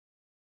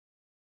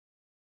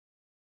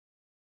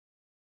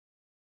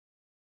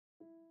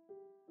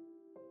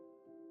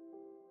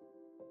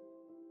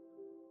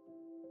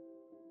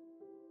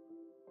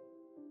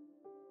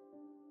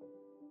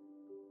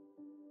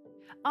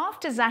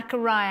After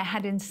Zechariah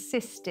had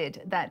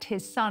insisted that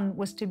his son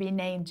was to be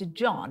named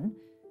John,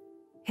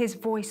 his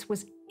voice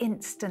was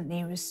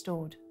instantly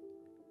restored.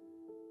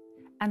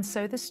 And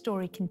so the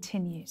story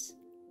continues,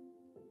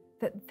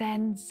 that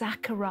then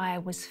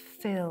Zechariah was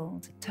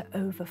filled to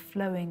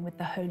overflowing with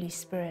the Holy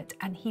Spirit,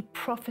 and he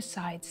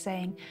prophesied,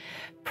 saying,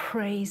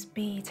 "Praise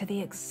be to the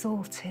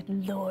exalted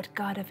Lord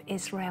God of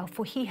Israel,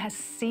 for he has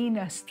seen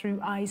us through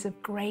eyes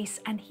of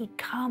grace, and he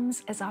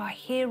comes as our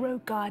hero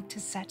God to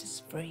set us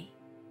free.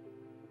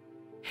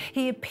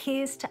 He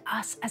appears to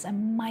us as a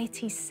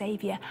mighty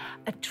Savior,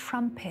 a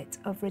trumpet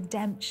of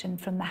redemption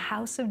from the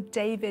house of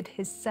David,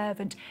 his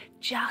servant,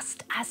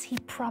 just as he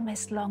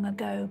promised long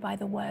ago by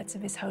the words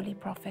of his holy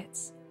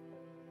prophets."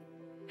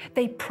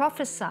 They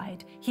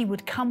prophesied he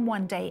would come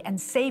one day and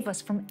save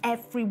us from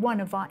every one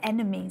of our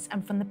enemies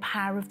and from the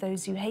power of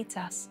those who hate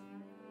us.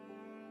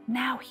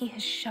 Now he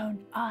has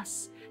shown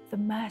us the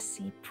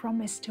mercy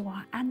promised to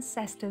our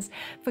ancestors,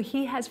 for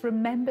he has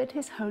remembered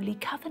his holy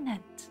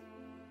covenant.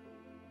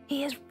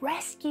 He has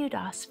rescued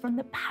us from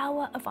the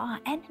power of our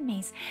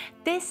enemies.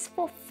 This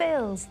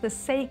fulfills the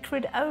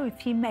sacred oath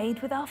he made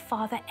with our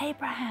father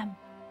Abraham.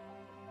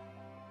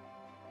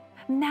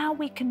 Now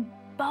we can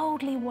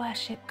boldly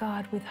worship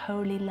God with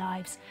holy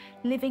lives,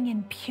 living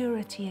in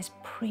purity as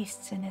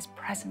priests in his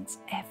presence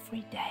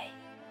every day.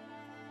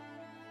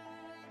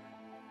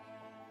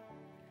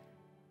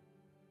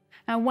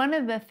 Now, one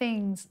of the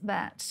things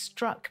that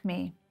struck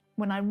me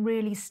when I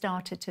really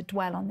started to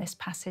dwell on this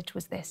passage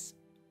was this.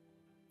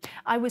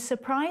 I was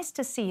surprised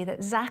to see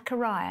that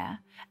Zechariah,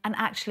 and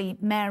actually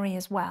Mary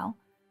as well,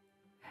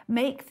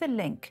 make the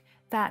link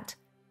that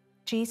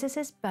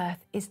Jesus'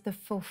 birth is the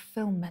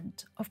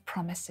fulfillment of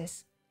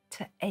promises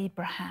to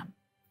Abraham.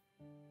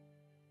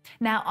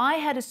 Now, I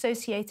had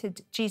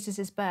associated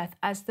Jesus' birth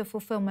as the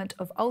fulfillment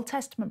of Old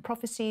Testament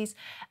prophecies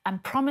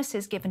and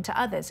promises given to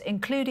others,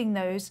 including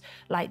those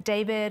like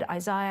David,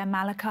 Isaiah,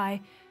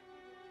 Malachi.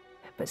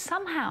 But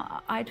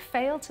somehow I'd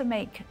failed to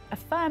make a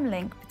firm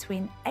link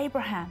between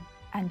Abraham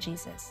and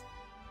Jesus.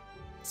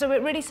 So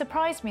it really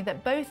surprised me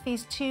that both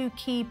these two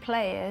key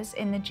players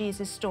in the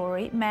Jesus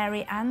story,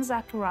 Mary and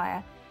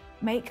Zechariah,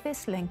 make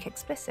this link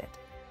explicit.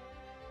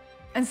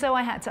 And so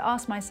I had to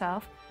ask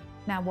myself,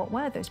 now what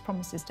were those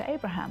promises to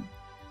Abraham?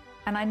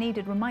 And I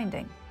needed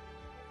reminding.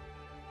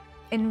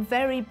 In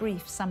very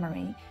brief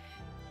summary,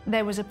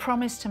 there was a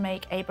promise to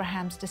make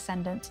Abraham's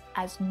descendants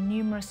as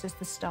numerous as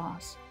the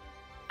stars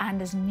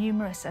and as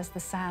numerous as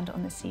the sand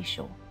on the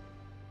seashore.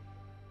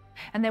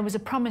 And there was a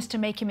promise to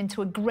make him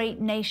into a great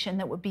nation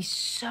that would be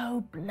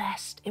so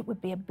blessed, it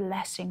would be a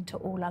blessing to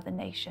all other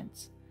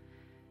nations.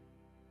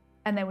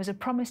 And there was a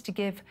promise to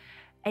give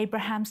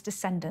Abraham's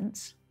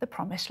descendants the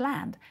promised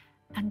land.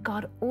 And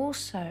God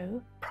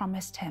also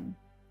promised him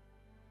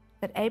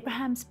that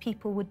Abraham's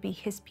people would be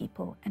his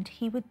people and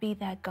he would be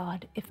their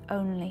God if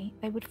only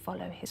they would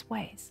follow his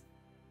ways.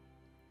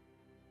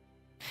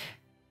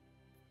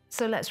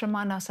 So let's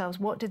remind ourselves,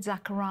 what did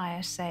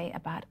Zechariah say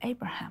about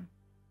Abraham?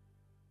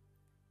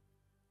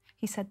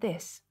 He said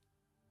this,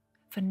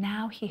 "For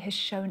now he has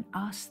shown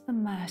us the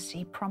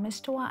mercy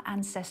promised to our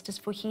ancestors,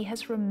 for he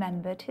has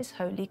remembered his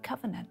holy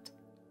covenant.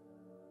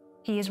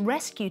 He has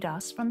rescued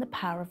us from the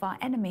power of our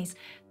enemies.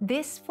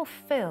 This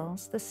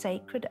fulfills the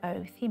sacred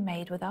oath he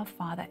made with our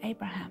father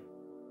Abraham.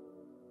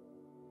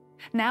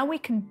 Now we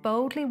can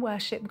boldly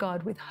worship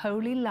God with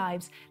holy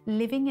lives,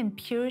 living in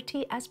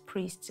purity as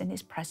priests in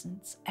his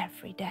presence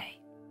every day."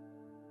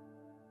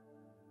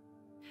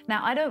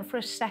 Now, I don't for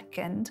a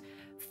second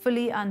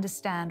fully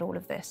understand all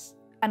of this.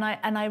 And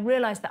I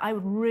realized that I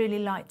would really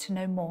like to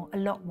know more, a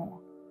lot more.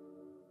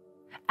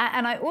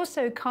 And I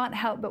also can't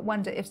help but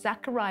wonder if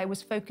Zechariah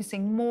was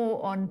focusing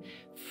more on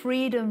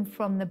freedom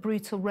from the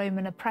brutal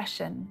Roman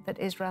oppression that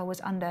Israel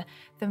was under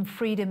than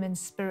freedom in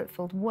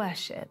spirit-filled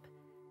worship.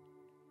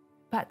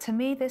 But to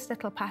me, this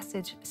little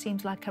passage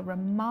seems like a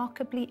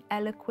remarkably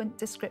eloquent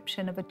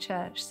description of a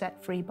church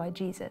set free by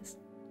Jesus.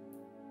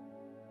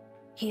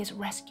 He has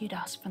rescued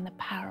us from the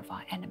power of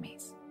our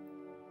enemies.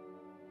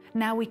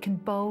 Now we can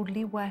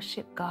boldly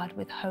worship God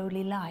with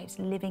holy lives,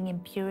 living in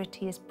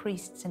purity as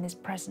priests in his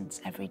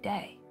presence every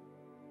day.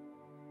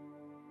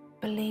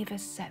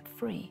 Believers set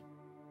free,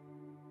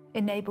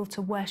 enabled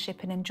to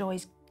worship and enjoy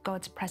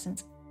God's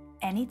presence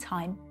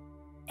anytime,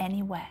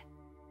 anywhere,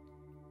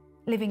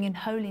 living in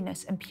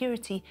holiness and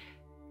purity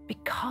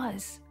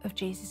because of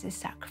Jesus'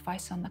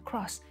 sacrifice on the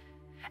cross.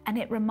 And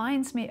it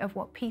reminds me of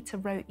what Peter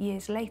wrote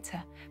years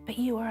later, "But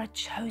you are a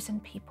chosen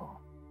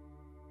people,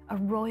 a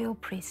royal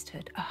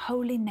priesthood, a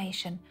holy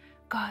nation,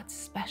 God's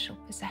special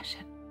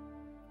possession."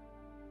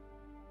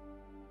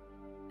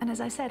 And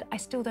as I said, I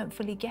still don't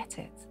fully get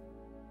it.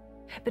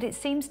 But it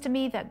seems to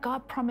me that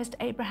God promised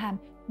Abraham,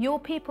 "Your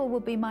people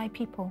will be my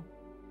people,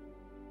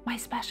 my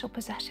special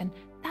possession."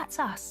 That's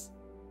us,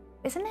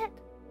 isn't it?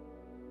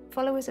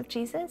 Followers of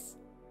Jesus?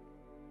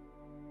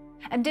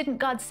 And didn't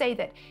God say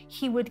that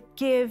he would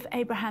give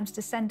Abraham's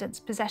descendants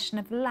possession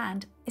of the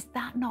land? Is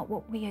that not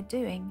what we are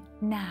doing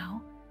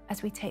now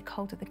as we take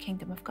hold of the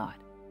kingdom of God?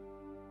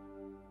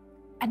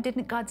 And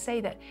didn't God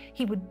say that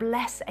he would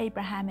bless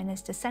Abraham and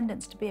his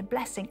descendants to be a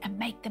blessing and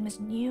make them as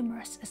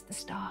numerous as the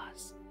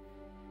stars?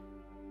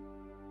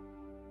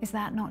 Is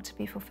that not to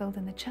be fulfilled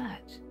in the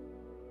church?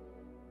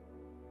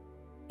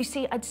 You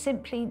see, I'd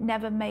simply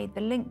never made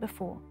the link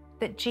before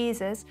that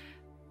Jesus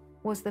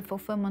was the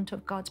fulfillment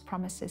of God's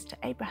promises to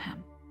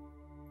Abraham.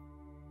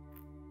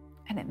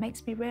 And it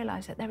makes me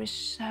realize that there is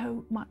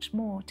so much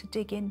more to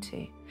dig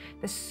into.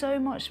 There's so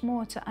much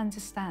more to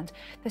understand.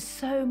 There's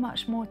so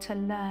much more to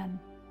learn.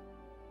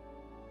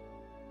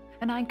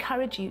 And I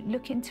encourage you,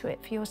 look into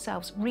it for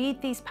yourselves.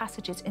 Read these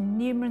passages in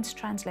numerous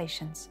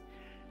translations.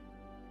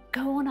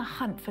 Go on a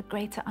hunt for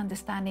greater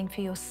understanding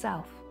for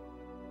yourself.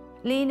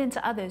 Lean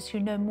into others who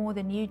know more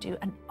than you do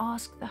and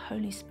ask the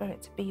Holy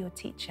Spirit to be your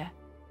teacher.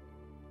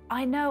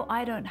 I know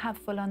I don't have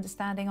full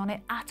understanding on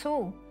it at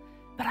all,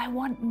 but I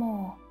want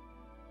more.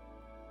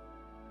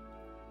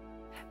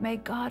 May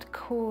God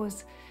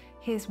cause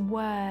his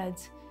word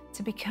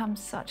to become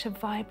such a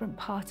vibrant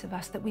part of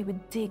us that we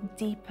would dig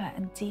deeper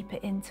and deeper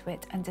into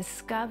it and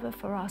discover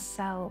for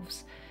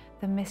ourselves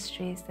the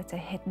mysteries that are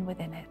hidden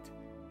within it,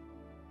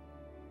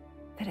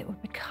 that it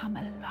would become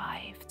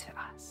alive to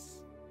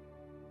us.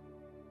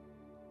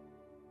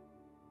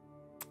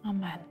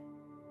 Amen.